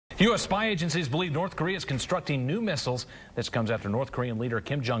U.S. spy agencies believe North Korea is constructing new missiles. This comes after North Korean leader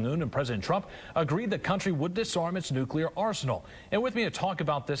Kim Jong-un and President Trump agreed the country would disarm its nuclear arsenal. And with me to talk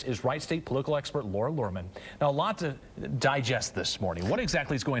about this is Wright State political expert Laura Luhrmann. Now, a lot to digest this morning. What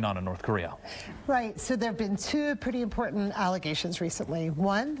exactly is going on in North Korea? Right. So there have been two pretty important allegations recently.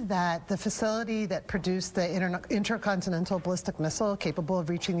 One, that the facility that produced the intercontinental ballistic missile capable of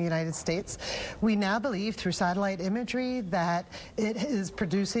reaching the United States, we now believe through satellite imagery that it is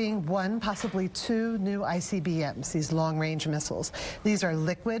producing one, possibly two new ICBMs, these long-range missiles. These are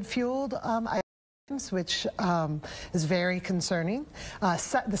liquid-fueled items, which is very concerning.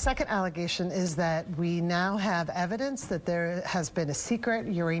 The second allegation is that we now have evidence that there has been a secret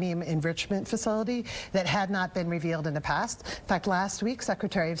uranium enrichment facility that had not been revealed in the past. In fact, last week,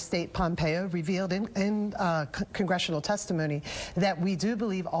 Secretary of State Pompeo revealed in congressional testimony that we do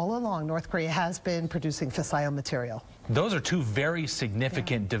believe all along North Korea has been producing fissile material. Those are two very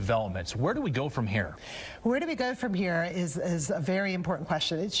significant developments. Where do we go from here? Where do we go from here is a very important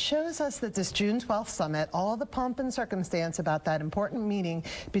question. It shows us that this June 12th summit, all the pomp and circumstance about that important meeting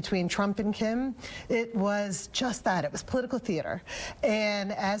between Trump and Kim, it was just that. It was political theater.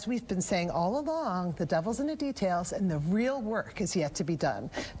 And as we've been saying all along, the devil's in the details and the real work is yet to be done.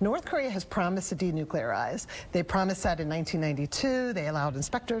 North Korea has promised to denuclearize. They promised that in 1992. They allowed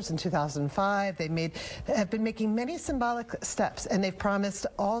inspectors in 2005. They have been making many symbolic steps, and they've promised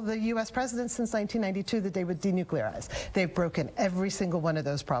all the U.S. presidents since 1992 that they would denuclearize. They've broken every single one of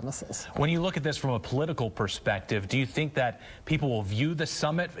those promises. When you look at this from a political perspective, do you think that people will view the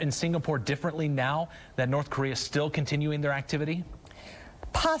summit in Singapore differently now that North Korea is still continuing their activity?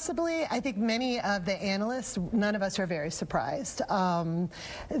 Possibly. I think many of the analysts, none of us are very surprised.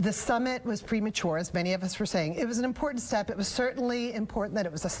 The summit was premature, as many of us were saying. It was an important step. It was certainly important that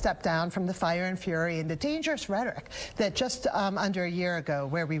it was a step down from the fire and fury and the dangerous rhetoric that just under a year ago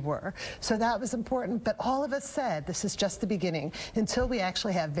where we were. So that was important. But all of us said this is just the beginning. Until we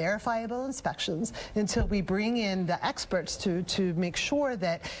actually have verifiable inspections, until we bring in the experts to make sure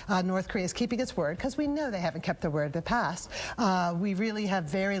that North Korea is keeping its word, because we know they haven't kept their word in the past, we really have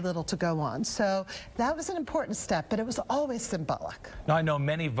very little to go on. So that was an important step, but it was always symbolic. Now, I know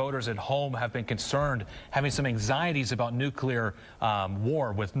many voters at home have been concerned, having some anxieties about nuclear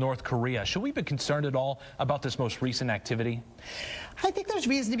war with North Korea. Should we be concerned at all about this most recent activity? I think there's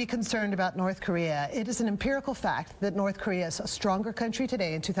reason to be concerned about North Korea. It is an empirical fact that North Korea is a stronger country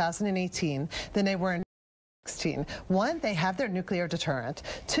today in 2018 than they were in 2016. One, they have their nuclear deterrent.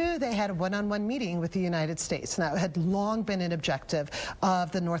 Two, they had a one-on-one meeting with the United States, and that had long been an objective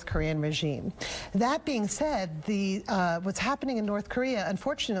of the North Korean regime. That being said, what's happening in North Korea,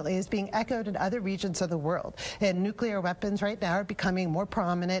 unfortunately, is being echoed in other regions of the world. And nuclear weapons right now are becoming more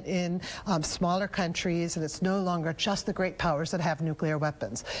prominent in smaller countries, and it's no longer just the great powers that have nuclear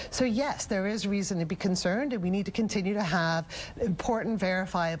weapons. So yes, there is reason to be concerned, and we need to continue to have important,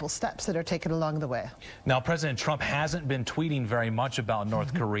 verifiable steps that are taken along the way. Now, President Trump hasn't been tweeting very much about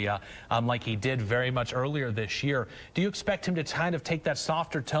North Korea like he did very much earlier this year. Do you expect him to kind of take that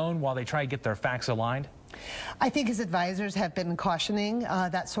softer tone while they try to get their facts aligned? I think his advisors have been cautioning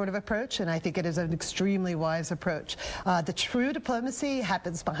that sort of approach, and I think it is an extremely wise approach. The true diplomacy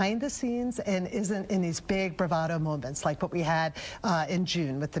happens behind the scenes and isn't in these big bravado moments like what we had in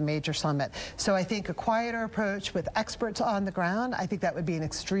June with the major summit. So I think a quieter approach with experts on the ground, I think that would be an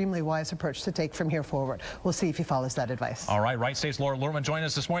extremely wise approach to take from here forward. We'll see if he follows that advice. All right, Wright State's Laura Luhrmann joining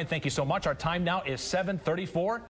us this morning. Thank you so much. Our time now is 7:34.